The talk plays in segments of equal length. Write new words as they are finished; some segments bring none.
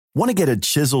Want to get a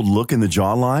chiseled look in the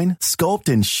jawline? Sculpt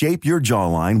and shape your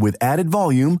jawline with added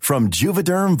volume from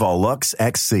Juvederm Volux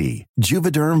XC.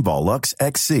 Juvederm Volux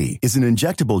XC is an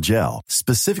injectable gel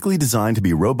specifically designed to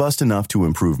be robust enough to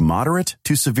improve moderate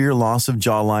to severe loss of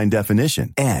jawline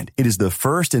definition. And it is the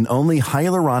first and only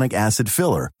hyaluronic acid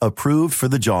filler approved for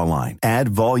the jawline. Add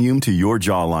volume to your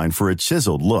jawline for a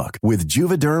chiseled look with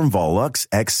Juvederm Volux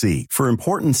XC. For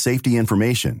important safety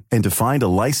information and to find a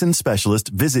licensed specialist,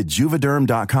 visit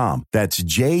Juvederm.com. That's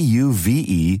Juvederm.com.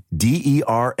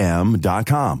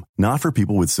 Not for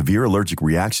people with severe allergic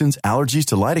reactions, allergies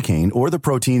to lidocaine, or the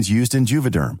proteins used in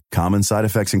Juvederm. Common side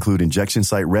effects include injection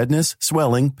site redness,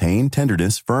 swelling, pain,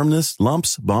 tenderness, firmness,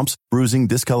 lumps, bumps, bruising,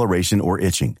 discoloration, or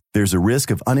itching. There's a risk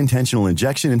of unintentional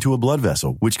injection into a blood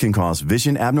vessel, which can cause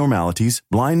vision abnormalities,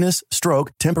 blindness,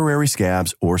 stroke, temporary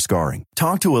scabs, or scarring.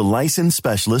 Talk to a licensed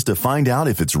specialist to find out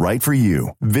if it's right for you.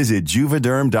 Visit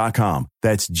Juvederm.com.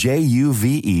 That's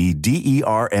Juvederm.com.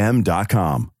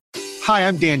 Hi,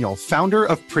 I'm Daniel, founder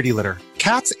of Pretty Litter.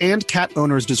 Cats and cat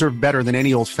owners deserve better than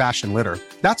any old-fashioned litter.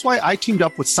 That's why I teamed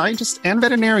up with scientists and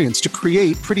veterinarians to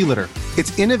create Pretty Litter.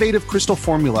 Its innovative crystal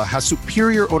formula has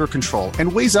superior odor control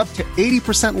and weighs up to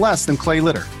 80% less than clay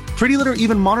litter. Pretty Litter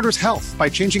even monitors health by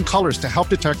changing colors to help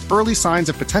detect early signs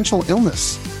of potential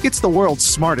illness. It's the world's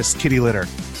smartest kitty litter.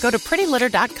 Go to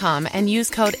prettylitter.com and use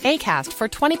code ACAST for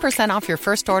 20% off your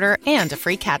first order and a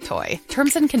free cat toy.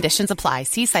 Terms and conditions apply.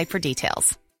 See site for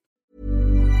details.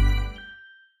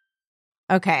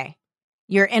 Okay,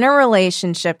 you're in a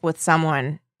relationship with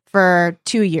someone for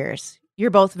 2 years. You're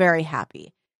both very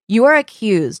happy. You are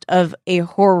accused of a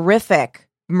horrific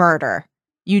murder.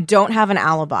 You don't have an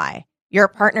alibi. Your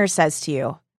partner says to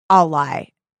you, I'll lie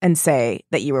and say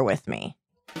that you were with me.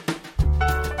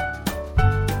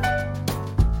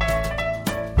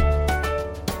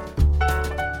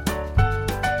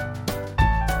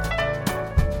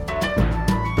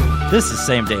 This is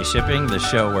Same Day Shipping, the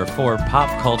show where four pop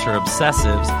culture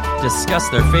obsessives discuss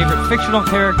their favorite fictional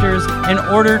characters in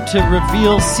order to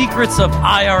reveal secrets of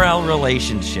IRL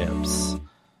relationships.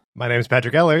 My name is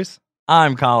Patrick Ellers.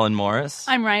 I'm Colin Morris.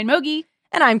 I'm Ryan Mogi.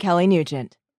 And I'm Kelly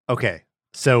Nugent. Okay,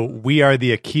 so we are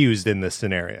the accused in this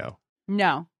scenario.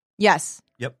 No. Yes.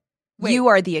 Yep. Wait. You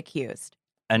are the accused.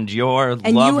 And your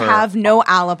and lover... you have no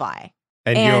alibi.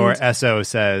 And your SO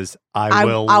says,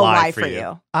 I'll lie for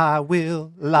you. I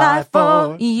will lie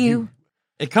for you.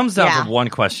 It comes down to one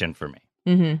question for me.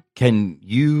 Mm-hmm. Can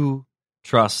you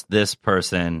trust this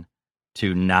person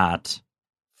to not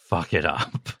fuck it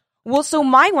up? Well, so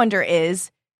my wonder is,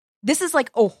 this is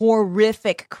like a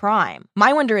horrific crime.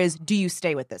 My wonder is, do you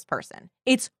stay with this person?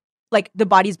 It's like the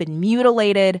body's been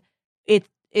mutilated. It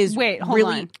is hold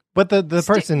on. But the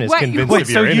person is convinced Wait, of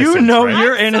so your innocence, you know right?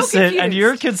 you're I'm so innocent, and confused.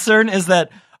 your concern is that,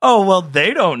 oh, well,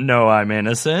 they don't know I'm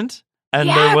innocent, and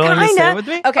they're willing to stay with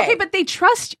me? Okay, but they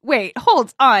trust... Wait,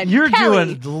 hold on. You're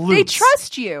Kelly, doing They loops.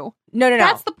 trust you. No.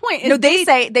 That's the point. No, they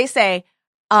say,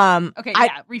 Okay,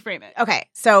 reframe it. Okay,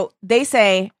 so they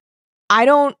say,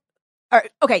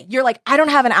 you're like, I don't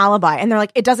have an alibi. And they're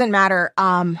like, it doesn't matter.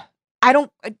 It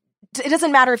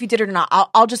doesn't matter if you did it or not.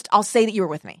 I'll say that you were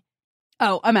with me.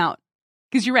 Oh, I'm out.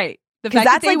 Because you're right. Because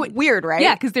that's like weird, right?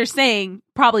 Yeah, because they're saying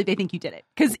probably they think you did it.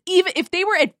 Because even if they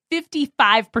were at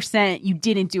 55% you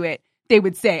didn't do it, they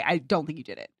would say, I don't think you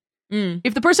did it. Mm.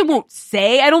 If the person won't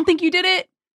say, I don't think you did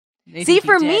it. See,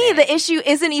 for me, the issue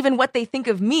isn't even what they think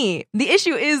of me. The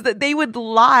issue is that they would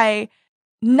lie,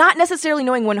 not necessarily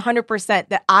knowing 100%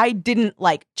 that I didn't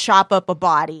like chop up a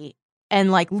body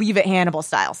and like leave it Hannibal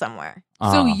style somewhere.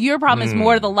 So your problem is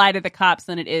more the lie to the cops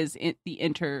than it is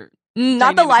the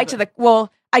not the lie to the,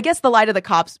 well, I guess the lie to the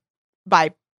cops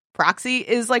by proxy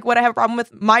is like what I have a problem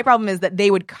with. My problem is that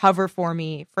they would cover for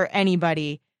me for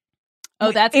anybody.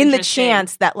 Oh, that's in the interesting.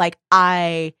 chance that like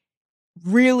I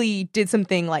really did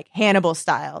something like Hannibal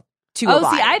style to a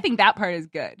body. See, I think that part is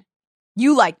good.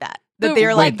 You like that. That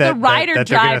they're like the ride or that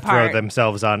they're die going to throw part.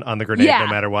 themselves on the grenade no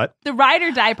matter what. The ride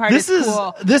or die part This is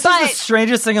cool. This is the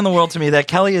strangest thing in the world to me, that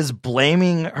Kelly is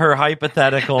blaming her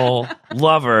hypothetical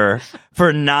lover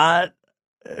for not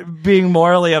being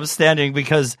morally upstanding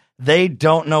because they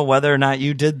don't know whether or not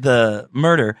you did the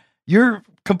murder. You're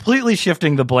completely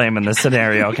shifting the blame in this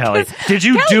scenario, Kelly. Did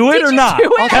you do it or not?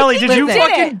 Kelly, did you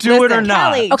fucking do it or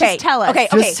not? Kelly, Okay, just tell us. Okay,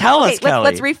 Just tell us, Kelly.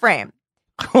 Let's reframe.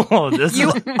 Oh, this You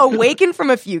is... awaken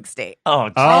from a fugue state. Oh,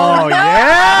 Oh,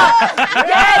 yeah!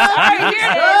 Yes!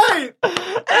 All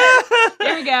right,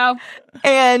 here we go.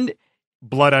 And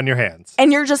Blood on your hands.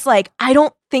 you're just like, I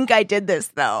don't think I did this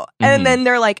though. And then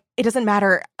they're like, it doesn't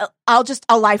matter.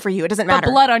 I'll lie for you. It doesn't But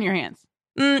matter. blood on your hands.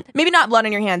 Maybe not blood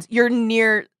on your hands. You're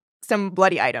near some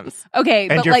bloody items. Okay,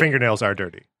 and but your like, fingernails are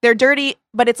dirty. They're dirty,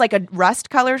 but it's like a rust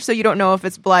color, so you don't know if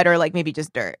it's blood or like maybe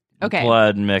just dirt. okay,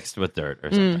 Blood mixed with dirt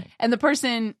or something. and the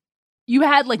person you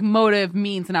had like motive,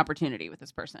 means, and opportunity with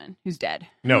this person who's dead.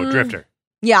 No, Drifter.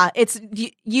 Yeah, it's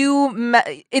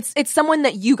it's someone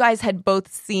that you guys had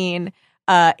both seen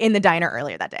in the diner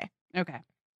earlier that day, Okay,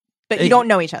 but you don't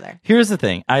know each other. Here's the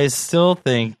thing. I still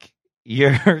think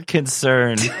you're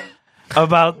concerned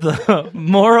about the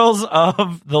morals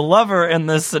of the lover in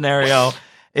this scenario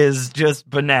is just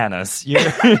bananas.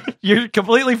 You're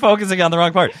completely focusing on the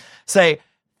wrong part. Say,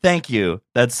 thank you.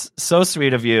 That's so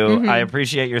sweet of you. Mm-hmm. I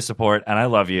appreciate your support and I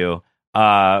love you.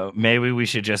 Maybe we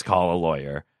should just call a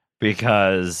lawyer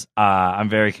because I'm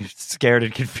very scared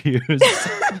and confused.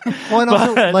 Well, and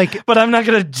also, but I'm not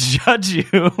going to judge you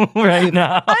right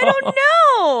now. I don't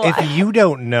know. if you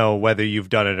don't know whether you've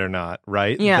done it or not,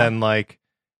 right? Yeah. Then like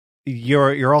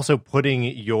you're also putting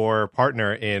your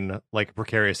partner in like a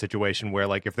precarious situation where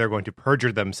like if they're going to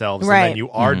perjure themselves and Right. then you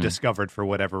are discovered for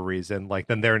whatever reason, like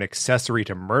then they're an accessory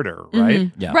to murder,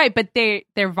 right? Yeah. right, but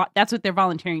that's what they're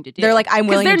volunteering to do. They're like, I'm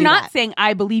willing to they're do not that. saying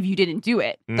I believe you didn't do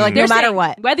it. They're like, no matter saying,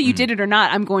 what. whether you did it or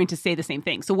not, I'm going to say the same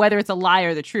thing. So whether it's a lie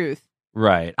or the truth,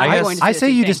 Right. I'm I going guess to I the say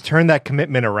same you thing. just turn that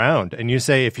commitment around and you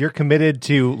say, if you're committed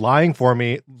to lying for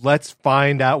me, let's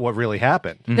find out what really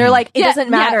happened. They're like, it Yeah, doesn't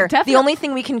matter. definitely. The only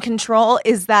thing we can control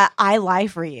is that I lie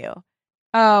for you.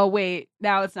 oh wait,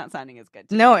 now it's not sounding as good.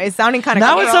 to No, me. it's sounding kind of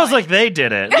now it sounds like they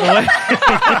did it.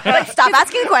 like, stop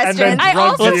asking questions. then I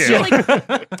drugs also you. feel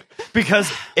like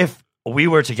Because if we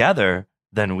were together,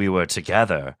 then we were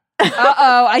together.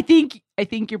 I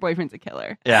think your boyfriend's a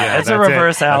killer. Yeah, it's a that's it.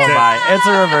 reverse That's it. alibi. It's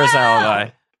a reverse alibi.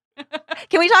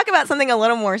 Can we talk about something a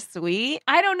little more sweet?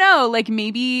 I don't know, like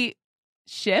maybe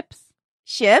ships,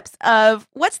 Ships of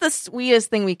what's the sweetest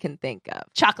thing we can think of?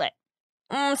 chocolate,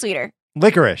 Sweeter.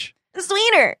 Licorice.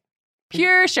 Sweeter.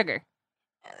 pure sugar.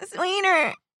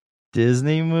 Sweeter.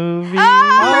 Disney movie.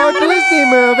 Oh, Disney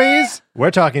movies.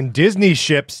 We're talking Disney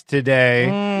ships today.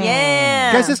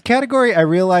 Yeah. Guys, this category I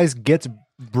realize gets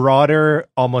broader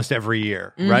almost every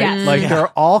year, right? Yes. Like there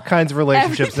are all kinds of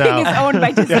relationships Everything now. is owned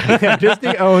by Disney. Yeah,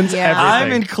 Disney owns Yeah. I'm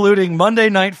everything. including Monday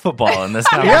Night Football in this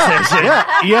conversation. yeah,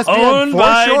 ESPN Owned for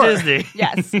by sure. Disney.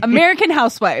 Yes, American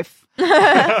Housewife.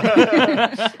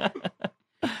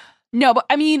 No, but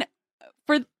I mean,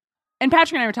 and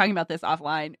Patrick and I were talking about this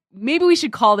offline. Maybe we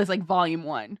should call this like Volume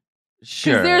 1 because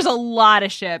Sure. there's a lot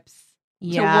of ships to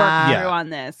work Yeah. through on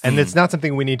this. And it's not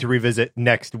something we need to revisit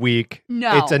next week.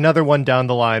 No. It's another one down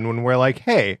the line when we're like,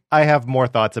 hey, I have more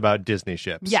thoughts about Disney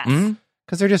ships. yes, Mhm.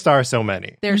 Because there just are so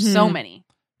many. there's so many.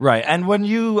 Right. And when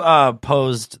you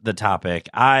posed the topic,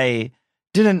 I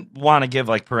didn't want to give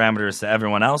like parameters to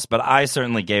everyone else, but I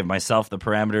certainly gave myself the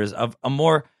parameters of a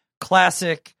more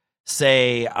classic,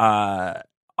 say,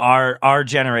 our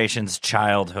generation's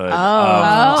childhood. of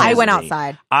I went Disney.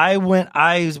 outside. I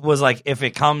was like, if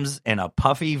it comes in a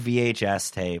puffy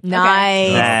VHS tape,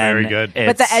 Nice. Oh, then very good.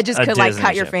 But the it's edges a could like Disney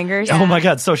cut your ship. fingers. Oh my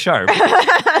God, so sharp.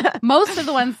 Most of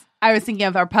the ones I was thinking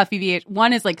of are puffy VHS.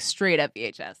 One is like straight up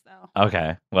VHS though.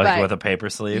 Okay. Like But- with a paper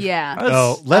sleeve. Yeah. That's-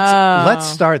 Oh, let's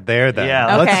start there then.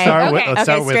 Yeah. Let's Okay. start Okay. with let's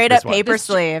start Okay, with straight this up one. paper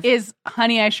sleeve. Is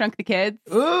Honey, I Shrunk the Kids.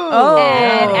 Oh.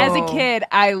 And as a kid,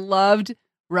 I loved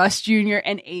Russ Jr.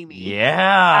 and Amy.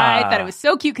 Yeah. I thought it was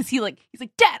so cute because he's like,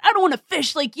 Dad, I don't want to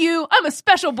fish like you. I'm a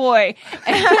special boy.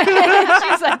 And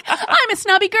she's like, I'm a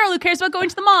snobby girl who cares about going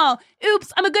to the mall.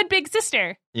 Oops, I'm a good big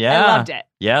sister. Yeah. I loved it.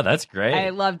 Yeah, that's great.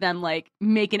 I loved them like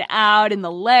making out in the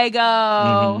Lego,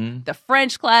 Mhm. the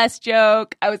French class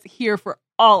joke. I was here for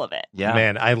all of it. Yeah.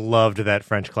 Man, I loved that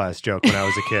French class joke when I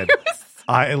was a kid.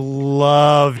 I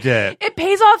loved it. It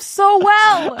pays off so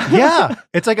well. Yeah,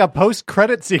 it's like a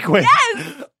post-credit sequence.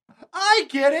 Yes. I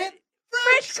get it.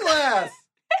 French class.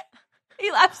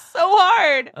 He laughed so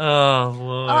hard. Oh,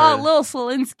 Lord. Oh, little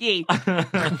Selinsky.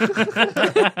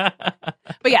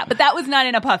 But that was not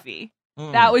in a puffy.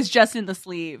 That was just in the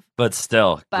sleeve. But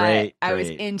still, But great. I was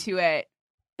great. into it.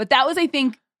 But that was, I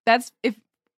think, that's if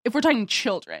we're talking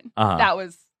children, Uh-huh. that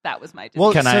was my Disney.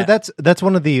 Well, Can so I- that's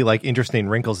one of the like interesting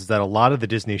wrinkles is that a lot of the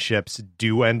Disney ships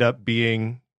do end up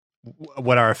being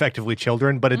what are effectively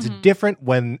children, but it's different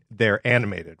when they're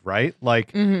animated, right?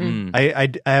 Like Mm-hmm.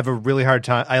 I have a really hard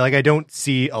time. I don't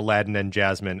see Aladdin and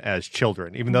Jasmine as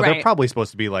children, even though Right. they're probably supposed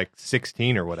to be like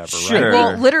 16 or whatever, Sure. right?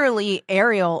 Well, literally,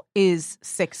 Ariel is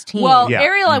 16. Well, Yeah.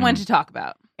 Ariel, I want to talk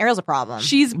about. Ariel's a problem.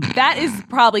 That is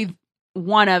probably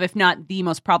one of, if not the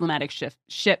most problematic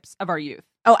ships of our youth,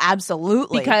 Oh,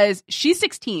 absolutely. because she's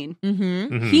 16. Mm-hmm.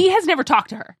 Mhm. He has never talked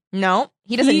to her. No,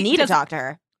 he doesn't He need to doesn't- talk to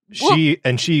her.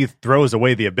 she throws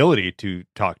away the ability to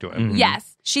talk to him. Mhm.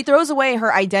 Yes. She throws away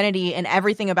her identity and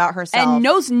everything about herself. and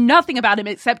knows nothing about him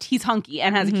except he's hunky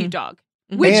and has a cute dog.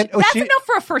 Which And- that's enough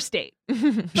for a first date. But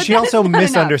She that also is not enough.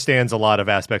 misunderstands a lot of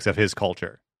aspects of his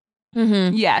culture.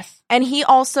 Mhm. Yes. And he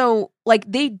also, like,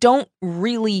 they don't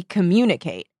really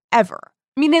communicate ever.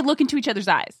 I mean, they look into each other's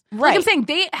eyes. Like I'm Right. saying,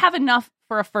 they have enough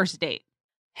for a first date.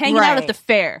 Hanging out at Right. the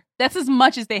fair. That's as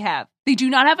much as they have. They do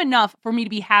not have enough for me to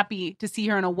be happy to see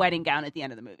her in a wedding gown at the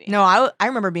end of the movie. No, I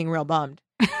remember being real bummed.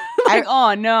 Like,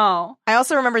 oh, no. I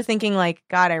also remember thinking, like,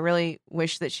 God, I really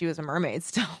wish that she was a mermaid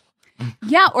still.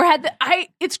 Yeah, or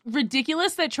it's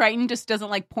ridiculous that Triton just doesn't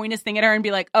like point his thing at her and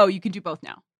be like, "Oh, you can do both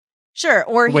now." Sure.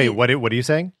 Or Wait, what are you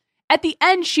saying? At the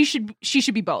end, she should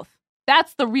be both.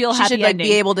 That's the real she happy should, like, ending.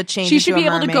 be able to change She into should a be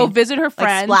able to go mermaid, visit her like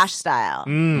friends, Splash style.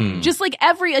 just like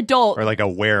every adult. Or like a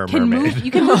were Can mermaid. move.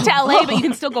 You can move to LA, but you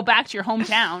can still go back to your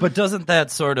hometown. But doesn't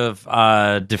that sort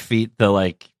of defeat the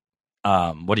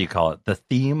what do you call it? The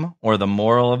theme or the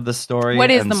moral of the story?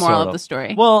 What is and the moral sort of the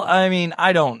story? Well, I mean,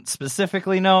 I don't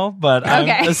specifically know, but I'm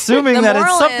Okay. assuming The that it's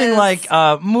moral something is-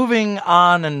 like moving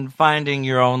on and finding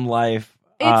your own life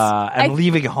and I-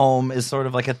 leaving home is sort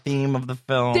of like a theme of the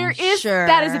film. There is Sure.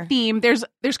 that is a theme. There's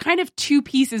kind of two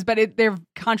pieces, but they're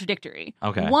contradictory.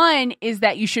 Okay. One is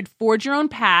that you should forge your own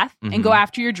path and go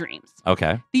after your dreams.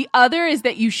 Okay. The other is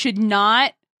that you should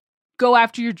not go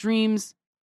after your dreams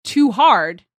too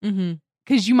hard Mm-hmm.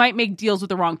 because you might make deals with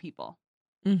the wrong people.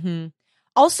 Mm-hmm.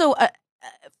 Also,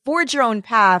 forge your own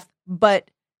path,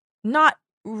 but not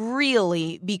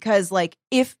really, because, like,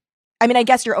 I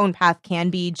guess your own path can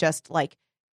be just, like,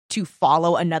 to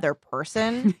follow another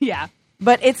person, Yeah.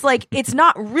 but it's, like, it's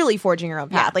not really forging your own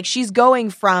path. Yeah. Like, she's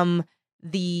going from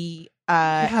the,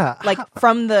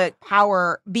 from the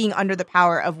power, being under the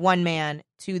power of one man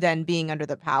to then being under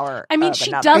the power I mean, of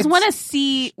she another. does It's- want to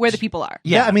see where the people are.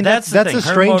 Yeah, I mean that's the the thing. Her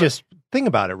strangest thing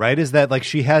about it, right? Is that like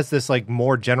she has this like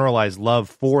more generalized love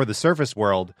for the surface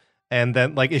world, and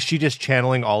then like is she just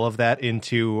channeling all of that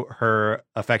into her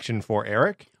affection for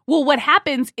Eric? Well, what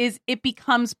happens is it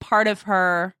becomes part of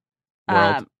her,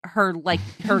 World.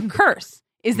 her curse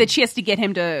is that she has to get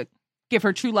him to give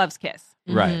her true love's kiss.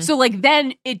 Right. So like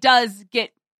then it does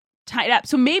get tied up.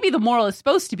 So maybe the moral is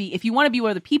supposed to be if you want to be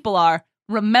where the people are,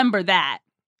 remember that.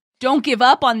 Don't give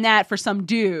up on that for some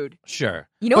dude. Sure.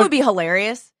 You know what would be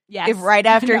hilarious? Yes. If right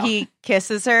after No. he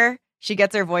kisses her, she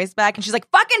gets her voice back and she's like,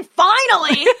 fucking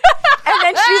finally! And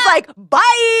then she's like,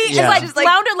 bye! Yeah. And She's like,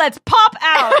 Flounder, let's pop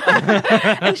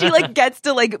out. and she like gets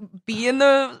to like be in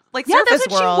the like Yeah, surface that's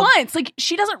what world. she wants. Like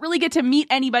she doesn't really get to meet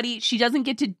anybody. She doesn't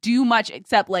get to do much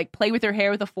except like play with her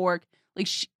hair with a fork. Like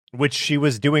Which she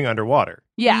was doing underwater.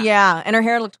 yeah. Yeah, and her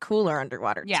hair looked cooler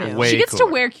underwater Yeah. too. Way She gets cooler.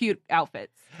 to wear cute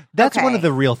outfits. That's one Okay. of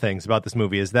the real things about this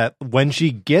movie is that when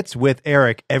she gets with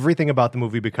Eric, everything about the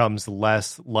movie becomes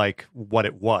less like what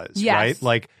it was, Yes. right?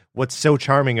 Like what's so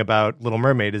charming about Little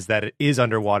Mermaid is that it is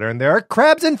underwater and there are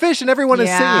crabs and fish and everyone is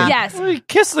Yeah. singing. Yes. Well,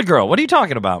 Kiss the Girl. What are you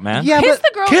talking about, man? Yeah, Kiss but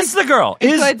the girl. Kiss the Girl a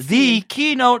is good the scene.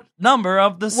 keynote number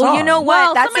of the song. Well, you know what?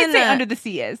 Well, That's some might in say the- Under the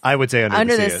Sea is. I would say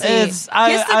Under the Sea. is. It's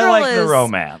I Kiss the Girl like the is-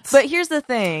 romance. But here's the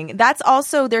thing: that's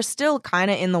also they're still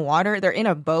kind of in the water. They're in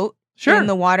a boat Sure. in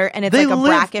the water, and it's They like a live-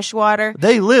 brackish water.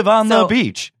 they live on the So-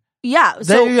 beach. Yeah,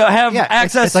 so They have Yeah,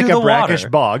 access it's like to a the brackish water.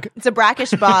 bog. it's a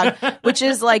brackish bog, which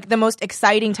is like the most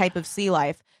exciting type of sea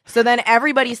life. So then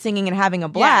everybody's singing and having a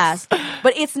blast,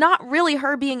 but it's not really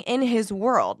her being in his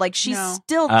world. Like she's No.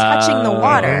 still touching the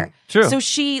water. True. So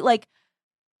she like,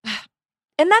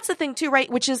 and that's the thing too, right?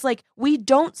 Which is like we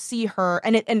don't see her,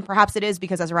 and perhaps it is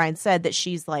because, as Ryan said, that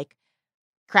she's like,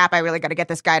 crap, I really got to get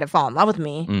this guy to fall in love with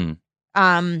me.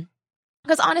 Mm.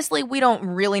 Because honestly, we don't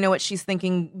really know what she's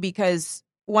thinking because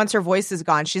once her voice is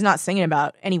gone, she's not singing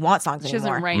about any want songs She anymore.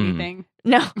 doesn't write Mm. anything.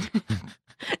 No.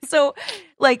 So,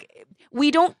 like,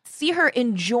 we don't see her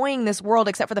enjoying this world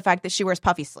except for the fact that she wears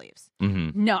puffy sleeves.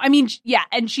 Mm-hmm. No, I mean, yeah,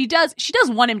 and she does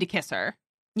want him to kiss her.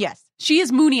 Yes. She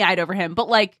is moony-eyed over him, but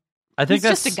like I think he's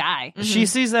that's just a guy. She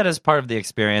sees that as part of the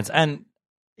experience, and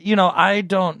you know, I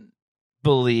don't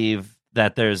believe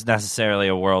that there's necessarily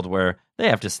a world where they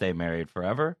have to stay married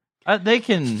forever. They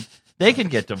can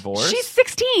get divorced. She's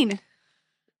 16.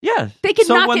 yeah. They can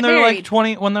so not when get they're married. like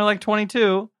 20, when they're like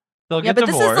 22, they'll Yeah, get but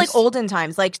divorced. this is like olden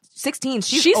times. Like 16,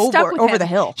 she's stuck over, with over him. the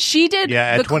hill. She did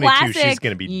Yeah, the at 22, classic. she's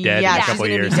going to be dead yeah, in a she's couple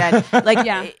gonna of years. be dead. Like,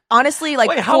 Yeah. honestly, like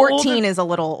Wait, how old 14 is- is a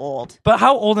little old. But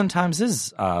how olden times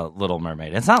is Little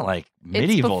Mermaid? It's not like It's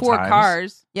medieval before times.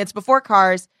 Cars. Yeah, it's before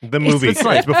cars. The movie. it's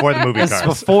like- It's before the movie It's cars.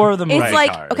 before the movie. It's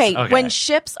like, Cars. okay, when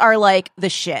ships are like the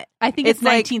shit. I think It's it's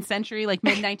like- 19th century, like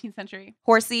mid 19th century.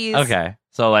 Horsies. okay,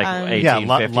 so like Um, 1850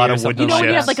 Yeah, lot or of something wooden You know when you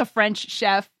ships. have like a French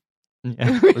chef?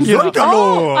 Yeah. You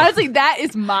know- Honestly, that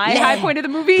is my high point of the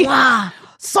movie. Wow.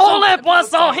 Soul it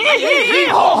poisson. Hee hee hee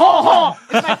ho ho ho.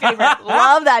 It's my favorite.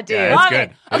 Love that dude. Yeah, it's Love good.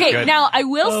 it. It's Okay, good. now I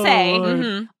will say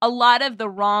Mhm. a lot of the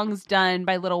wrongs done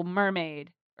by Little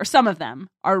Mermaid, or some of them,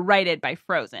 are righted by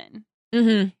Frozen.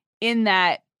 Mm-hmm. In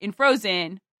that, in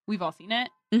Frozen, we've all seen it.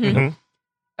 Mm-hmm. Mhm.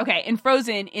 Okay, in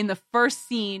Frozen, in the first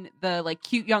scene, the like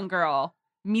cute young girl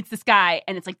meets this guy,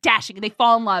 and it's like dashing, and they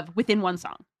fall in love within one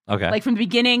song. Okay. Like from the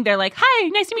beginning, they're like, "Hi,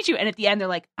 nice to meet you," and at the end, they're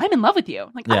like, "I'm in love with you."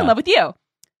 I'm like, I'm Yeah. in love with you.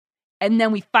 And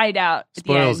then we find out at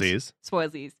the end, Spoilsies.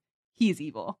 spoilsies, he's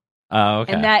evil, Oh,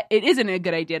 okay. and that it isn't a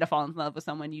good idea to fall in love with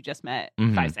someone you just met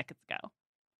Mhm. 5 seconds ago.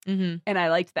 Mm-hmm. And I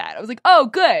liked that. I was like, "Oh,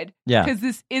 good," yeah. because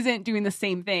this isn't doing the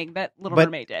same thing that Little But-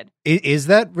 Mermaid did. Is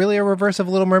that really a reverse of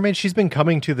Little Mermaid? She's been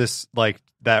coming to this, like,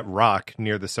 that rock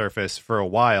near the surface for a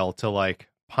while to, like,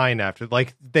 pine after.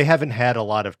 Like, they haven't had a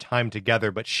lot of time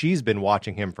together, but she's been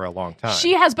watching him for a long time.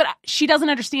 She has, but she doesn't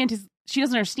understand his. She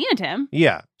doesn't understand him.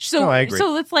 Yeah. So, No, I agree.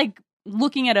 so it's like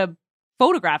looking at a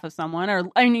photograph of someone, or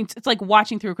I mean, it's like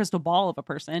watching through a crystal ball of a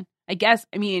person. I guess.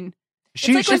 I mean, It's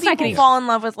like when she's not people getting- fall in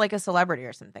love with like a celebrity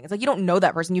or something. It's like you don't know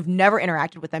that person. You've never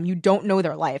interacted with them. You don't know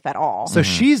their life at all. So Mhm.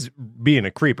 she's being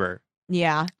a creeper.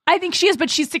 yeah. I think she is, but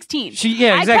she's 16.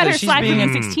 Yeah, I cut exactly. her She's slack being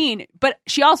at 16, but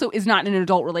she also is not in an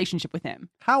adult relationship with him.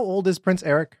 How old is Prince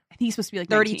Eric? I think he's supposed to be like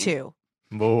 19. 32.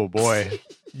 Oh, boy.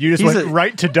 You just He's went a-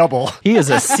 right to double. He is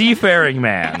a seafaring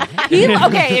man.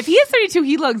 Okay, if he is 32,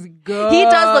 he looks good. He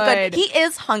does look good. He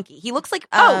is hunky. He looks like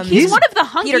he's one of the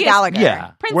hunkiest Peter Gallagher.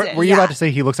 Yeah. princes. Were you Yeah. about to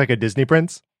say he looks like a Disney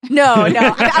prince? No.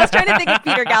 I was trying to think of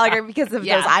Peter Gallagher because of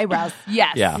Yeah. those eyebrows.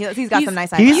 Yes. Yeah. He's got some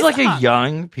nice eyebrows. He's like a hunk.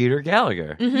 young Peter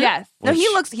Gallagher. Mhm. Yes. No,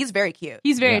 Which- he's very cute.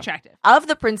 He's very Yeah. attractive. Of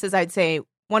the princes, I'd say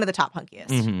one of the top hunkiest.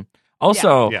 Mhm.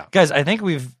 Also, Yeah. guys, I think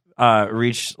we've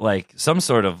reached like some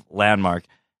sort of landmark.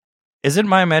 Is it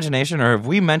my imagination, or have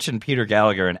we mentioned Peter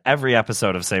Gallagher in every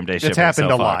episode of Same Day Shipping? It's happened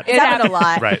so a far? lot. It's happened a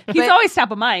lot. Right. He's But always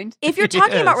top of mind. if you're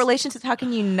talking about Yes. relationships, how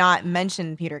can you not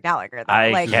mention Peter Gallagher? Though?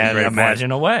 I like, can't Great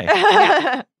imagine a way.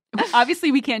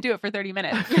 Obviously, we can't do it for 30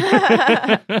 minutes.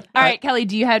 All right, Kelly,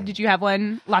 did you have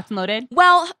one locked and loaded?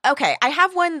 Well, okay. I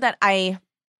have one that I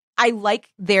like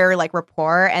their like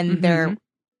rapport and their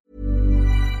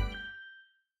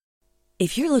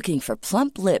If you're looking for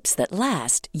plump lips that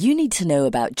last, you need to know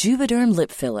about Juvederm lip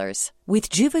fillers. With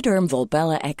Juvederm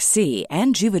Volbella XC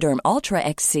and Juvederm Ultra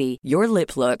XC, your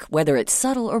lip look, whether it's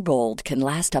subtle or bold, can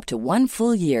last up to 1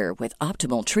 full year with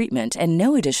optimal treatment and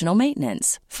no additional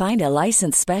maintenance. Find a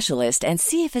licensed specialist and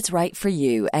see if it's right for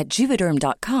you at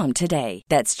Juvederm.com today.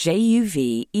 That's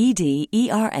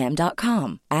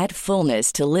JUVEDERM.com. Add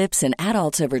fullness to lips in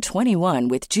adults over 21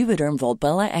 with Juvederm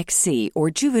Volbella XC or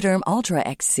Juvederm Ultra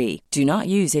XC. Do not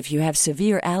use if you have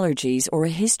severe allergies or a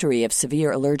history of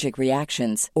severe allergic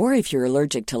reactions, or if you're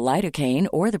allergic to lidocaine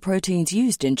or the proteins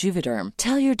used in Juvederm.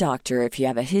 Tell your doctor if you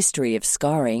have a history of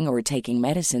scarring or taking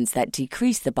medicines that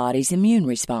decrease the body's immune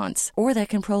response or that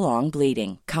can prolong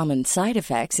bleeding. Common side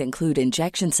effects include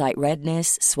injection site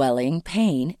redness, swelling,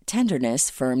 pain, tenderness,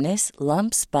 firmness,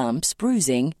 lumps, bumps,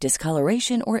 bruising,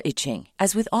 discoloration, or itching.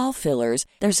 As with all fillers,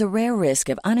 there's a rare risk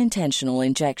of unintentional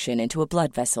injection into a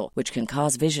blood vessel, which can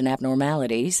cause vision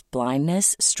abnormalities,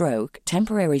 blindness, stroke,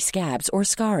 temporary scabs, or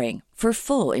scarring. For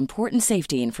full, important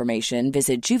safety information,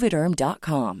 visit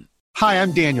Juvederm.com. Hi,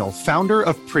 I'm Daniel, founder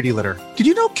of Pretty Litter. Did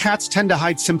you know cats tend to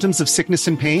hide symptoms of sickness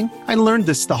and pain? I learned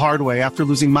this the hard way after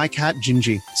losing my cat,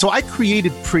 Gingy. So I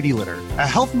created Pretty Litter, a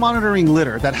health monitoring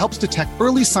litter that helps detect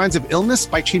early signs of illness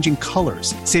by changing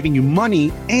colors, saving you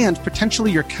money and potentially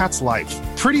your cat's life.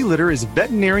 Pretty Litter is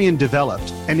veterinarian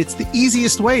developed, and it's the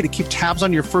easiest way to keep tabs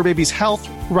on your fur baby's health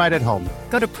right at home.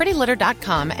 Go to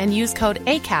prettylitter.com and use code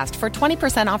ACAST for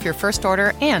 20% off your first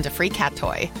order and a free cat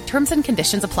toy. Terms and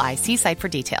conditions apply. See site for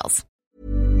details.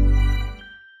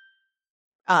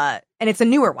 and it's a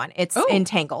newer one. It's Ooh.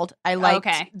 Entangled. I liked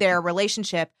their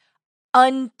relationship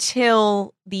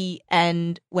until the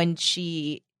end when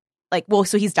she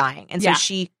so he's dying, and Yeah. so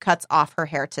she cuts off her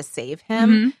hair to save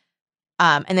him.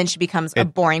 Mhm. And then she becomes a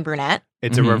boring brunette.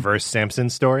 It's Mhm. a reverse Samson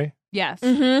story. Yes.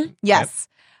 Mm-hmm. Yes.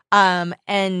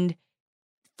 And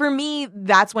for me,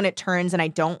 that's when it turns, and I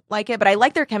don't like it. But I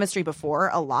like their chemistry before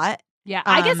a lot. Yeah,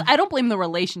 I guess Um, I don't blame the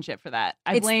relationship for that.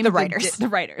 I it's blame the writers. The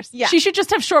writers. Yeah. She should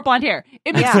just have short blonde hair.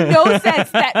 It makes Yeah. no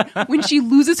sense that when she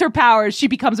loses her powers, she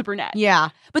becomes a brunette. Yeah.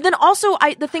 But then also,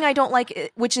 the thing I don't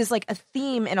like, which is like a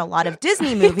theme in a lot of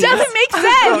Disney movies. It doesn't make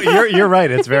Oh, sense. you're right.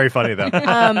 It's very funny though.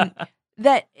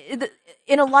 That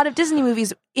in a lot of Disney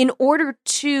movies, in order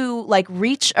to like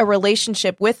reach a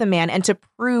relationship with a man and to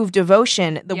prove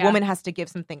devotion, the Yeah. woman has to give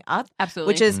something up,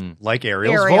 Absolutely. which is Like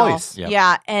Ariel's Ariel. voice. Yep.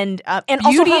 Yeah, and also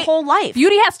Beauty- her whole life.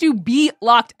 Beauty has to be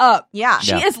locked up. Yeah.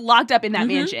 She Yeah. is locked up in that Mhm.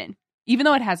 mansion. even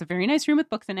though it has a very nice room with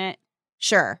books in it,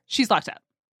 Sure. she's locked up.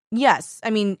 Yes. I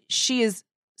mean, she is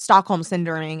Stockholm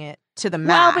syndroming it to the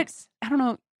Well, max. but I don't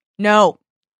know. No.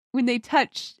 When they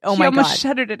touched, Oh she my almost God.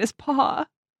 shuddered at his paw.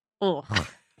 Ugh.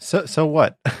 So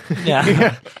what?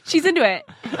 Yeah. She's into it.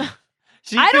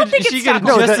 She I don't think she it's could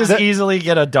Stockholm. just No, as easily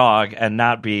get a dog and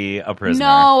not be a prisoner.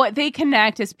 No, they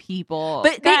connect as people.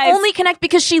 But Guys, they only connect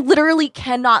because she literally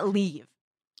cannot leave.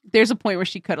 there's a point where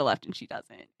she could have left and she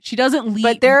doesn't. She doesn't leave.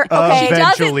 But there, okay,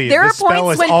 Eventually, there the are spell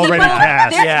points is when already people,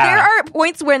 cast. there, Yeah. there are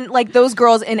points when like those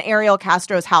girls in Ariel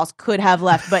Castro's house could have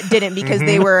left but didn't because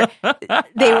they were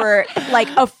like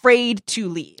afraid to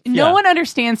leave. No Yeah. one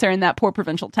understands her in that poor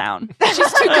provincial town. She's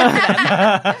too good for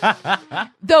them.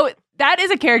 Though that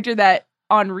is a character that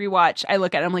on rewatch I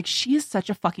look at and I'm like, she is such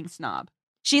a fucking snob.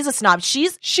 She's a snob.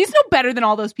 She's no better than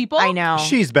all those people. I know.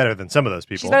 She's better than some of those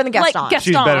people. She's better than Like Gaston.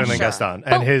 Gaston. She's better than Sure. Gaston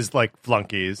But- and his like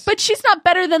flunkies. But she's not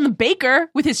better than the baker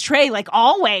with his tray, like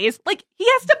always. Like he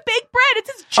has to bake bread.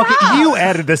 It's his job. Okay, you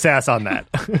added the sass on that.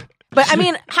 But I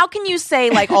mean, how can you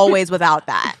say like always without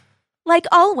that? Like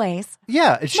always.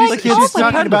 Yeah, she's, Like, she's it's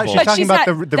talking about dependable. she's But talking she's about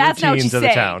not- the that's not what routines she's of the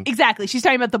saying. town. Exactly. She's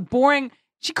talking about the boring.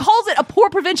 She calls it a poor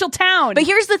provincial town. But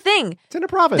here's the thing. It's in a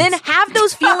province. Then have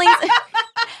those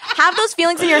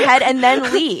feelings in your head and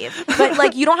then leave. But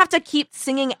like you don't have to keep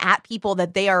singing at people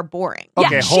that they are boring.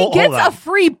 Okay, yeah, hold she gets on. a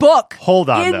free book. Hold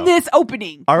on, in though. this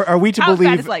opening. Are we to How bad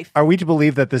believe? is life? Are we to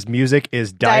believe that this music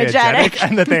is Diegetic. diegetic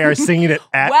and that they are singing it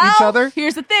at well, each other?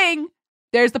 here's the thing.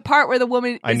 There's the part where the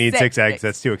woman. I is need sick. 6 eggs.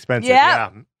 That's too expensive.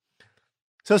 Yeah. Yeah.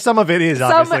 So some of it is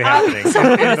Some- obviously happening. some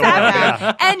of it in is the world,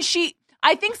 happening. And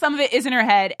I think some of it is in her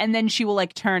head, and then she will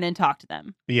like turn and talk to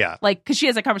them, Yeah. like because she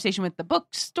has a conversation with the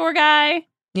bookstore guy.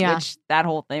 Yeah. Which, that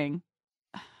whole thing.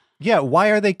 Yeah. Why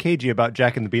are they cagey about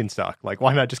Jack and the Beanstalk? Like,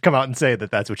 why not just come out and say that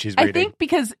that's what she's reading? I think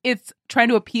because it's trying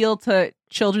to appeal to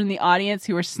children in the audience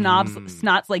who are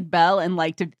snots like Belle and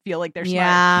like to feel like they're smart.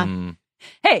 Yeah. Mm.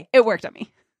 Hey, it worked on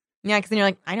me. Yeah, because then you're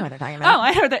like, I know what they're talking Oh, about.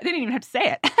 I know that they didn't even have to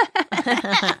say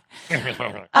it.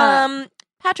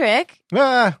 Patrick,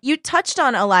 Ah, you touched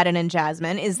on Aladdin and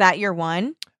Jasmine. Is that your one?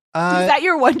 Is that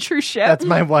your one true ship? that's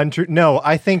my one true. No,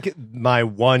 I think my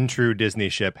one true Disney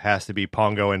ship has to be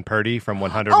Pongo and Purdy from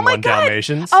 101 Oh my God.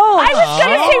 Dalmatians. Oh, I was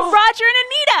gonna say Roger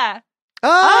and Anita.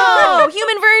 oh,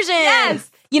 human version.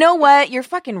 Yes. You know what? You're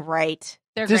fucking right.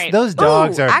 They're Just great. those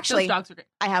dogs Ooh, are. actually, Those dogs are great.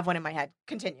 I have one in my head.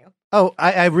 Continue. Oh,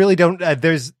 I really don't.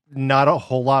 There's not a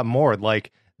whole lot more.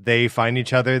 Like they find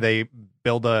each other, they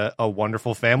build a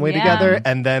wonderful family Yeah. together,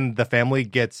 and then the family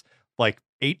gets like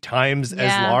 8 times as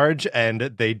Yeah. large, and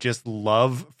they just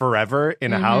love forever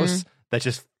in a Mhm. house that's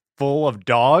just full of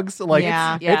dogs. Like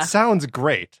Yeah. Yeah. it sounds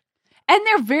great. And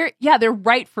they're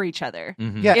right for each other.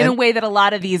 Mhm. Yeah, In a and, way that a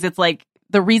lot of these, it's like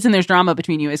the reason there's drama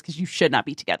between you is because you should not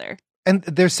be together. and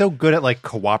they're so good at like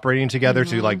cooperating together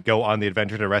Mm-hmm. to like go on the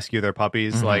adventure to rescue their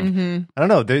puppies. Mhm. Like Mm-hmm. I don't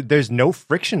know, there's no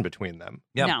friction between them.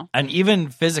 Yep. No. And even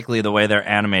physically, the way they're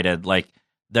animated, like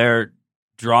they're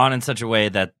drawn in such a way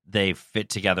that they fit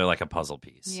together like a puzzle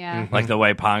piece. Yeah. Like the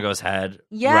way Pongo's head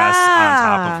Yeah. rests on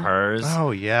top of hers. Oh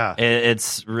yeah,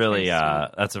 It's really, Very sweet.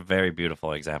 that's a very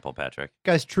beautiful example, Patrick.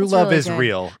 guys, true It's love really is good.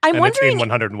 real. I'm and it's in wondering-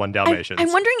 101 Dalmatians.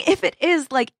 I'm wondering if it is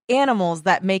like animals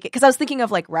that make it. Because I was thinking of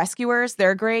like rescuers.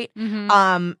 They're great.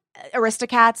 Mhm.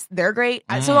 Aristocats. They're great.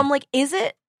 So Mm. I'm like, is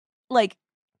it like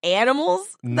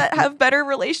animals that have better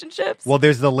relationships? Well,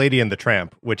 there's the Lady and the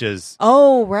Tramp, which is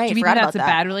oh, right. Do we Forgot think about that's a that.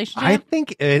 bad relationship?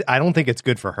 I don't think it's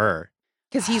good for her.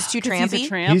 Because he's too 'Cause trampy. he's a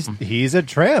tramp. He's a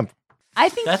tramp. I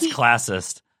think That's he,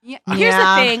 classist. Yeah. Here's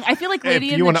Yeah. the thing. I feel like Lady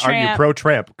If and you the want to argue Tramp. pro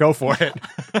tramp, go for it.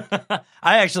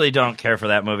 I actually don't care for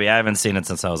that movie. I haven't seen it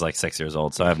since I was like 6 years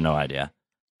old, so I have no idea.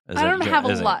 I don't have a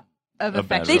is it- lot of a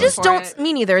bad affection. They just for don't. it.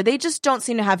 Me neither. They just don't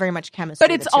seem to have very much chemistry.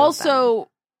 But it's the two of them. also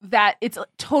that it's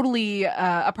totally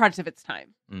a product of its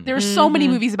time. Mhm. There are so many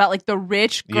Mhm. movies about like the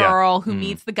rich Yeah. girl who Mhm.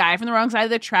 meets the guy from the wrong side of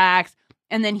the tracks,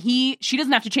 and then she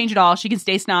doesn't have to change at all. She can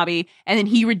stay snobby, and then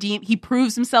he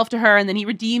proves himself to her, and then he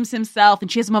redeems himself,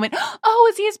 and she has a moment. Oh,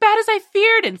 is he as bad as I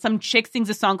feared? And some chick sings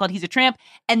a song called "He's a Tramp,"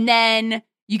 and then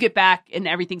you get back and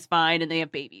everything's fine, and they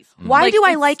have babies. Why Like, do I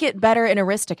it's- like it better in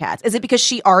Aristocats? Is it because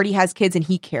she already has kids and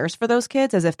he cares for those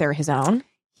kids as if they're his own?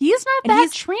 He is not And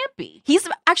that he's- trampy. He's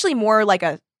actually more like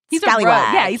a He's a scallywag.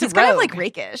 rogue. Yeah, he's a kind of rogue. like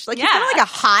rakish. Like he's Yeah. kind of like a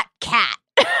hot cat.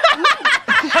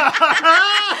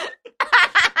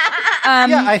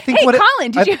 Yeah, I think hey, what it-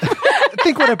 Colin, did you? I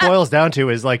think what it boils down to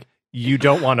is like you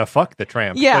don't want to fuck the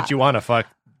tramp, Yeah. but you want to fuck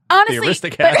Honestly, the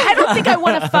Aristocats. but I don't think I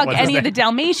want to fuck What's his any of the name?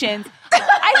 Dalmatians.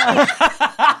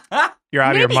 I You're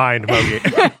out of your mind, Mogi.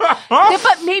 think,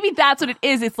 but maybe that's what it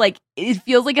is. It's like it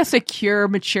feels like a secure,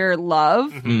 mature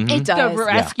love. Mhm. It The does.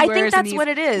 rescuers I think and that's these- what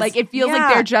it is. Like it feels Yeah.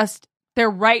 like they're just they're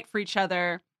right for each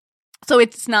other. So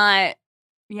it's not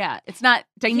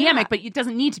dynamic, but it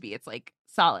doesn't need to be. It's like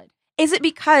solid. Is it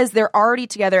because they're already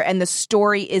together and the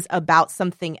story is about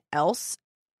something else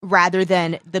rather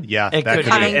than the It could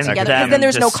coming be. together? Them Because then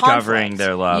there's no discovering conflict.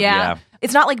 their love. Yeah.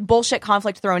 It's not like bullshit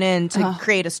conflict thrown in to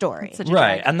create a story. Such a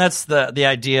Right. drag. And that's the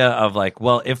idea of like,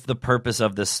 well, if the purpose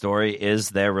of this story is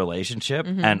their relationship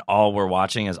and all we're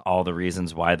watching is all the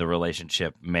reasons why the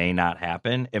relationship may not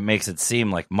happen, it makes it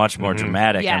seem like much more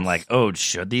dramatic and Yes. like, oh,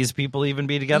 should these people even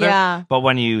be together? Yeah. But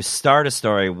when you start a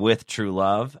story with true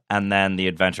love and then the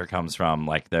adventure comes from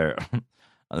like their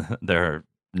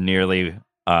nearly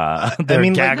their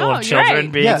mean, like- gaggle No, of you're children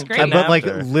right. being Yeah, kidnapped but like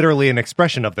or- literally an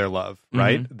expression of their love,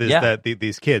 right?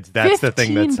 These kids. That's the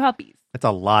thing. 15 puppies. That's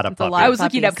a lot of That's a puppies. lot. I was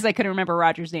looking it up Puppies. because I couldn't remember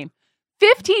Roger's name.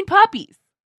 15 puppies.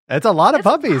 That's a lot of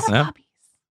That's a puppies. lot of Yeah. puppies.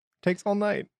 Takes all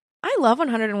night. I love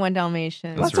 101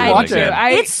 Dalmatians. That's I really do good. too.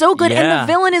 It's so good, and Yeah. the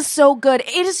villain is so good. It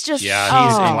is just Yeah,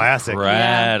 he's oh, classic.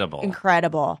 Incredible.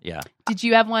 incredible. Yeah. Did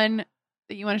you have one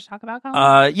that you want to talk about,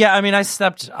 Colin? Yeah, I mean, I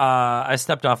stepped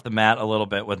off the mat a little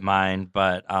bit with mine,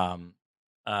 but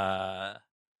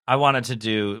I wanted to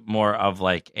do more of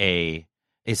like a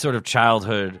sort of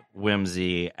childhood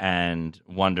whimsy and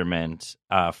wonderment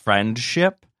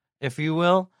friendship, if you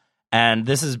will. And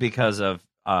this is because of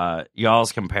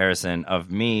y'all's comparison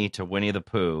of me to Winnie the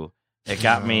Pooh. It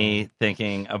got me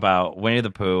thinking about Winnie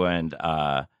the Pooh and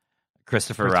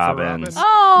Christopher Robin.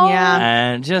 Oh. Yeah.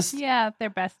 And just Yeah, they're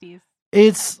besties.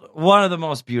 it's one of the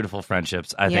most beautiful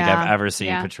friendships I think Yeah. I've ever seen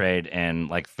Yeah. portrayed in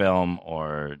like film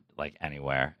or like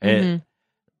anywhere. Mhm.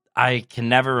 I can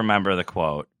never remember the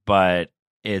quote, but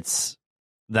it's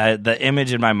the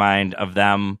image in my mind of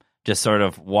them just sort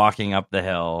of walking up the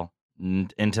hill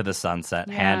into the sunset,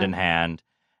 Yeah. hand in hand,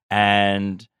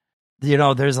 and you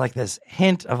know, there's like this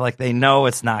hint of like they know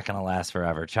it's not going to last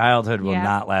forever. Childhood will Yeah.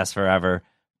 not last forever.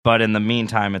 But in the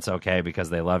meantime, it's okay because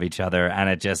they love each other, and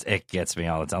it gets me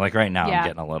all the time. Like right now, Yeah. I'm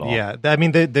getting a little Yeah, I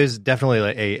mean, there's definitely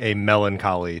like a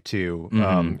melancholy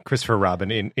to Christopher Robin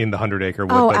in the 100 Acre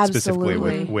Wood, Oh, but specifically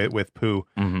absolutely. with Pooh.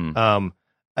 Mhm.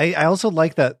 I also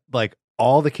like that like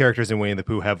all the characters in Winnie the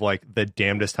Pooh have like the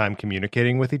damnedest time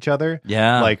communicating with each other.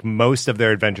 Yeah. Like most of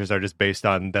their adventures are just based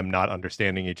on them not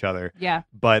understanding each other. Yeah.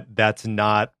 But that's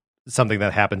not something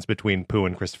that happens between Pooh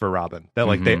and Christopher Robin. That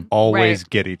like they always Right.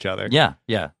 get each other. Yeah,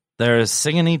 yeah. They're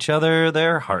singing each other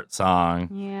their heart song.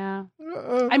 Yeah.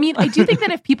 I mean, I do think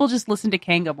that if people just listen to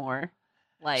Kanga more,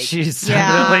 like She's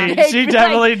Yeah.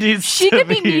 definitely needs she to could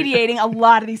be mediating a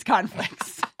lot of these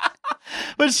conflicts.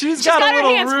 But she's Got got a her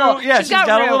little hands room. full. Yeah, she's got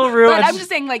a little room. But and I'm just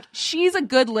saying, like, she's a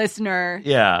good listener.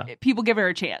 yeah. People give her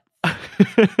a chance.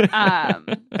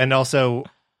 And also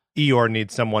Eeyore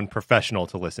needs someone professional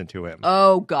to listen to him.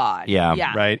 Oh God. Yeah.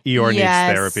 Yeah. Right? Eeyore Yes,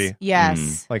 needs therapy.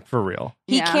 Yes. Like for real.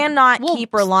 He Yeah. cannot Well,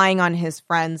 keep relying on his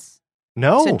friends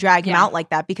No. to drag him Yeah. out like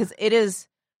that because it is,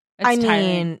 It's I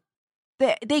tiring. mean,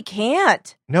 they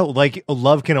can't. No, like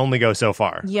love can only go so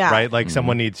far. Yeah. Right? Like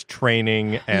someone needs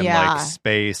training and Yeah. like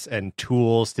space and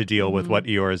tools to deal with what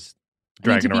Eeyore's I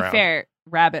mean, to dragging be around. fair,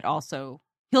 Rabbit also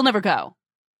he'll never go.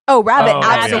 Oh, Rabbit Oh,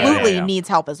 yeah, absolutely yeah. needs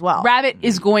help as well. Rabbit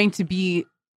is going to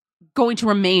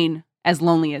remain as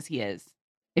lonely as he is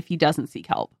if he doesn't seek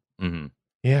help. Mm-hmm.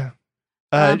 Yeah.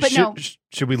 But no.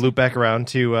 Should we loop back around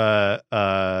to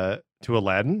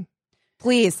Aladdin?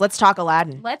 Please, let's talk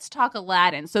Aladdin. Let's talk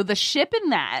Aladdin. So the ship in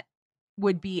that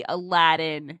would be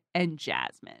Aladdin and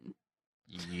Jasmine.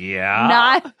 Yeah.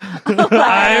 Not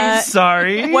I'm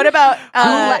sorry. What about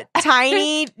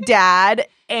Tiny Dad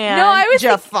and No, I was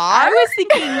Jafar? I was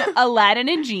thinking Aladdin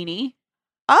and Genie.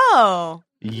 Oh,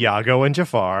 Iago and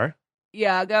Jafar.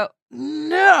 Iago.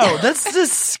 No, that's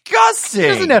disgusting. It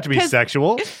doesn't have to be 'Cause-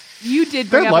 sexual. You did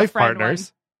bring They're up life a friend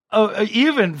partners. Oh,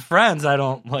 even friends, I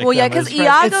don't like. Well, yeah, them as 'cause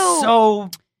friends. Iago-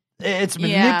 It's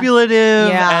Yeah. manipulative,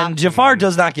 Yeah. and Jafar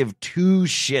does not give two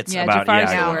shits One. Yeah, about Jafar's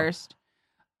Iago. the worst.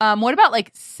 What about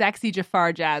like sexy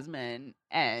Jafar, Jasmine,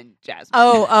 and Jasmine?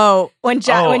 when Oh.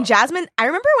 Jasmine, I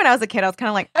remember when I was a kid, I was kind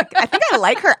of like, I think I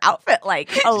like her outfit like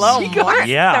a little more.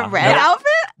 Yeah. The red Yeah. outfit?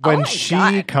 When oh my she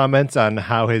God. comments on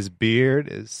how his beard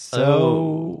is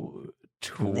so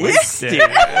twisted.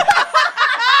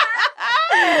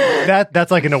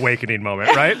 That's like an awakening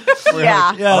moment, right? We're Yeah.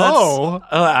 like, Yeah, that's- oh,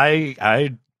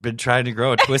 I've been trying to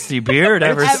grow a twisty beard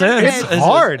ever Ever since. since. it's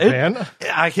hard, man.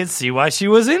 I can see why she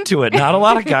was into it. Not a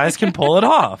lot of guys can pull it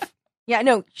off. Yeah,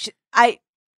 no, I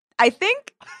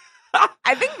think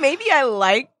maybe I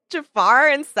like Jafar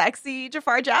and sexy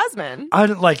Jafar Jasmine. I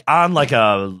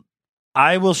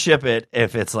will ship it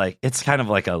if it's like it's kind of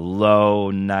like a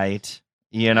low night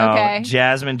You know, Okay.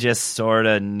 Jasmine just sort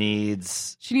of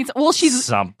needs She needs. Well, she's.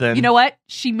 something. You know what?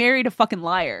 She married a fucking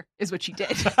liar, is what she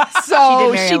did. So She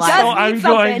did marry she a liar. does So need I'm something.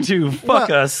 going to fuck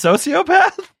a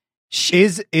sociopath?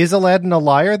 Is Aladdin a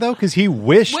liar though? Because he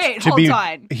wished Wait, to hold be.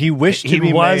 on. He wished He to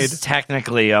be was made.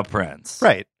 technically a prince.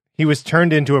 Right. He was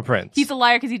turned into a prince. He's a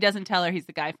liar because he doesn't tell her he's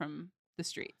the guy from the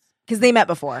streets. Because they met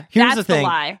before. Here's That's the thing.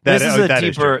 lie. This That- is a that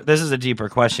is deeper. true. This is a deeper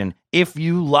question. If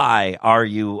you lie, are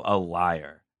you a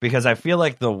liar? Because I feel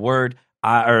like the word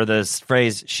or this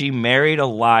phrase "she married a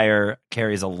liar"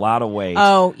 carries a lot of weight.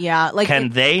 Oh, yeah. Like, Can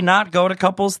they not go to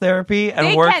couples therapy and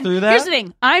They work can. through that? Here's the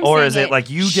thing. I'm or saying is it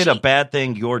like you did a she- bad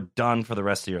thing, you're done for the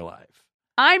rest of your life?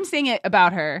 I'm saying it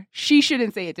about her. She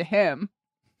shouldn't say it to him.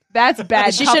 That's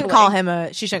bad. she shouldn't coupling. call him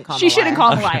a. She shouldn't call him. She a shouldn't liar.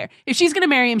 call him a liar. If she's going to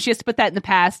marry him, she has to put that in the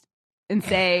past and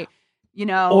say, you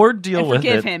know, Or deal and with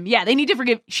forgive it. him. Yeah, they need to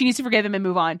forgive. She needs to forgive him and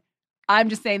move on. I'm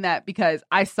just saying that because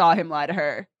I saw him lie to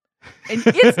her, and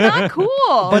it's not cool.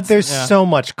 But there's Yeah. so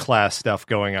much class stuff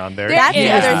going on there. That's He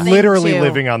the is other thing, literally too.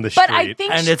 living on the street. But I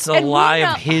think, And it's a and we lie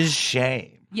know- of his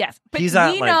shame. Yes, but He's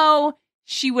not, we like- know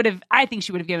she would have. I think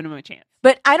she would have given him a chance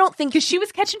But I don't think. because she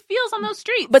was catching feels on those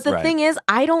streets. But the Right. thing is,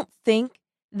 I don't think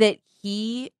that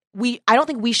I don't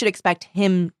think we should expect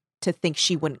him to think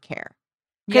she wouldn't care.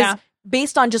 Because yeah,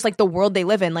 based on just like the world they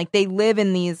live in, like they live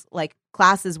in these like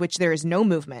classes which there is no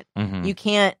movement. Mhm. You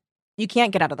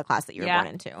can't get out of the class that you were Yeah.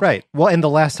 born into. Right. Well, and the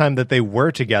last time that they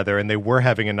were together and they were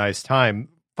having a nice time,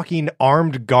 fucking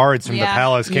armed guards from the Yeah.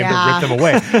 palace came Yeah. to rip them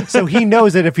away. So he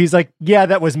knows that if he's like, yeah,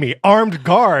 that was me, armed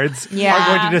guards Yeah.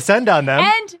 are going to descend on them.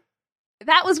 and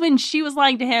that was when she was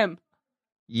lying to him.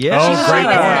 Yeah, Oh, She was great lying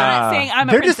to him, point. not saying I'm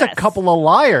a They're princess. just a couple of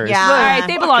liars. Yeah. All right,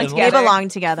 they belong Fucking They together. belong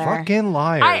together. Fucking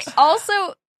liars. I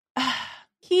also,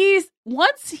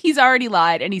 once he's already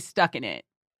lied and he's stuck in it.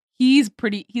 He's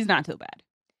not too bad.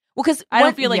 Well, because I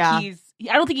don't feel like I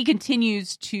don't think he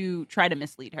continues to try to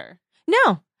mislead her.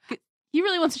 No, He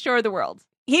really wants to show her the world.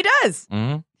 he does.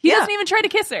 Mhm. He Yeah. doesn't even try to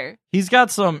kiss her. He's got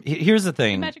some. Here's the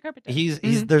thing. Magic carpet does.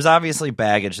 He's there's obviously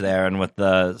baggage there, and with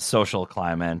the social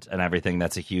climate and everything,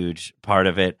 that's a huge part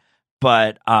of it.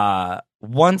 But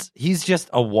once he's just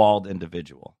a walled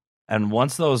individual, and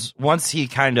once he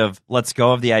kind of lets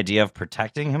go of the idea of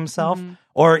protecting himself, Mhm.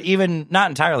 or even not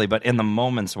entirely, but in the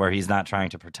moments where he's not trying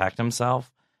to protect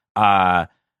himself, I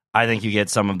think you get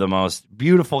some of the most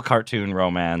beautiful cartoon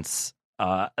romance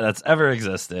that's ever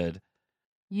existed.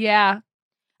 Yeah.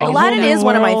 A Whole Aladdin New is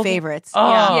one of my World. favorites.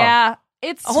 Oh. Yeah. Yeah.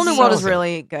 It's A Whole New so World is good.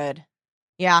 really good.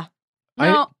 Yeah.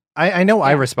 No. I know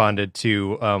I Yeah. responded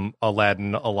to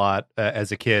Aladdin a lot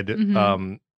as a kid.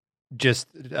 Mhm. Just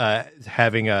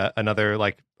having another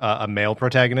like a male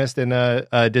protagonist in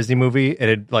a Disney movie. It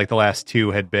had like the last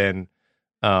two had been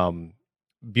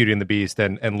Beauty and the Beast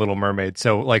and Little Mermaid.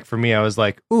 So like for me, I was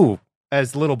like, ooh,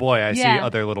 as little boy, I see Yeah.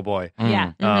 other little boy.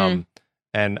 Yeah. Mhm.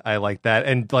 And I like that.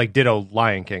 And like ditto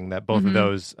Lion King, that both of Mhm.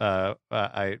 those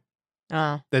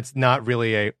that's not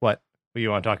really a what you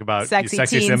want to talk about? Sexy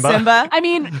Sexy teen Simba? Simba. I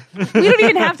mean, we don't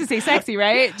even have to say sexy,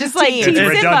 right? Just like Teen. Teen It's Simba.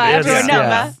 redundant, Everyone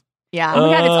yeah. knows. Yeah. Oh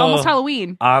my god, it's almost Oh.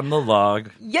 Halloween. On the log.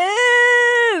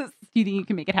 Yes. Do you think you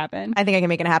can make it happen? I think I can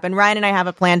make it happen. Ryan and I have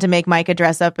a plan to make Micah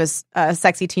dress up as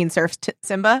sexy teen surf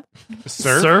Simba,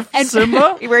 Surf? And-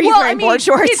 Simba? where he's Well, wearing I mean, board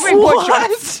shorts. he's wearing board What?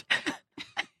 shorts.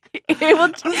 It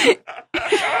will-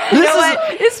 You know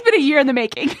what? It's been a year in the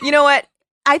making. You know what?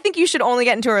 I think you should only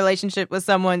get into a relationship with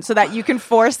someone so that you can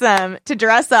force them to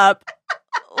dress up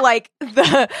like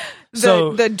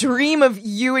the dream of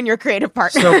you and your creative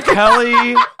partner. So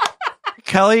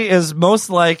Kelly is most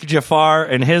like Jafar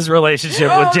in his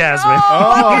relationship with Jasmine.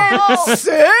 Oh.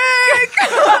 Sick.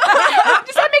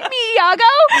 Does that make me Iago?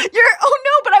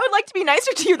 No, but I would like to be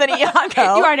nicer to you than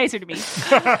Iago. You are nicer to me.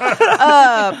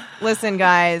 Listen,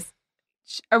 guys,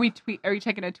 Are we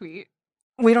checking a tweet?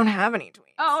 we don't have any tweets.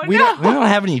 Oh We no! We don't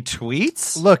have any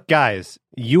tweets. Look, guys,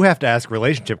 you have to ask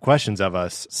relationship questions of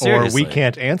us, Seriously. or we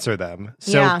can't answer them.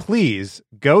 So Yeah. please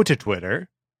go to Twitter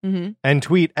Mm-hmm. and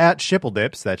tweet at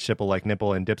ShippleDips, that's Shipple like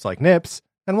nipple and dips like nips,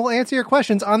 and we'll answer your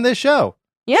questions on this show.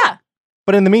 Yeah.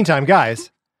 But in the meantime,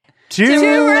 guys, to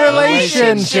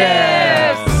relationships.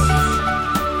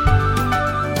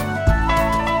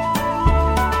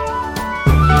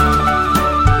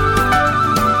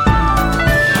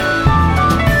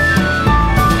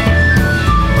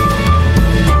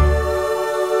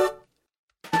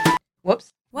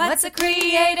 Whoops. What's a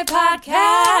Creative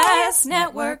Podcast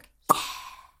Network?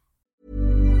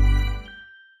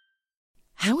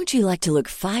 How would you like to look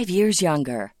 5 years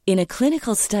younger? In a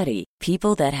clinical study,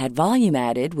 people that had volume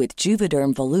added with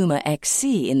Juvederm Voluma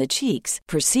XC in the cheeks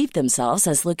perceived themselves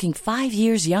as looking 5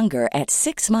 years younger at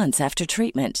 6 months after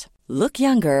treatment. Look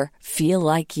younger, feel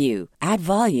like you. Add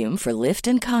volume for lift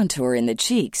and contour in the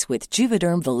cheeks with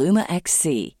Juvederm Voluma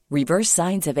XC. Reverse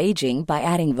signs of aging by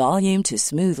adding volume to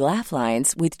smooth laugh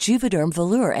lines with Juvederm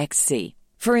Volure XC.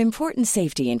 For important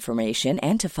safety information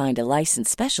and to find a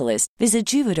licensed specialist, visit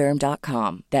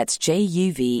Juvederm.com. That's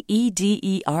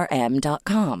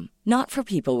JUVEDERM.com. Not for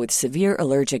people with severe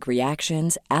allergic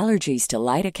reactions, allergies to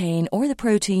lidocaine, or the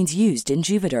proteins used in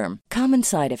Juvederm. Common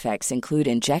side effects include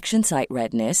injection site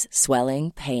redness,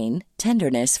 swelling, pain,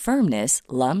 tenderness, firmness,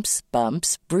 lumps,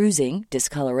 bumps, bruising,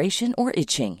 discoloration, or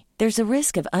itching. There's a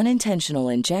risk of unintentional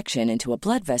injection into a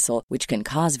blood vessel, which can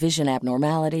cause vision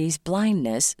abnormalities,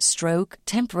 blindness, stroke,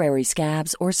 temporary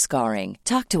scabs, or scarring.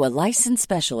 Talk to a licensed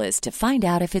specialist to find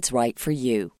out if it's right for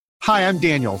you. Hi, I'm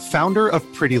Daniel, founder of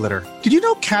Pretty Litter. Did you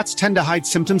know cats tend to hide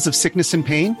symptoms of sickness and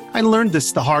pain? I learned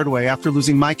this the hard way after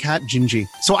losing my cat, Gingy.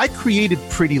 So I created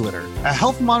Pretty Litter, a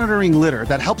health monitoring litter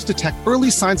that helps detect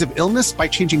early signs of illness by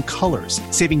changing colors,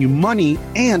 saving you money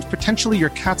and potentially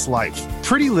your cat's life.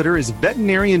 Pretty Litter is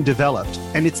veterinarian developed,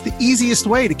 and it's the easiest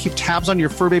way to keep tabs on your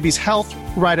fur baby's health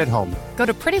right at home. Go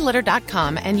to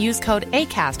prettylitter.com and use code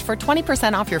ACAST for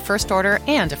 20% off your first order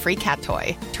and a free cat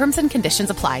toy. Terms and conditions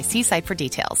apply. See site for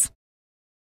details.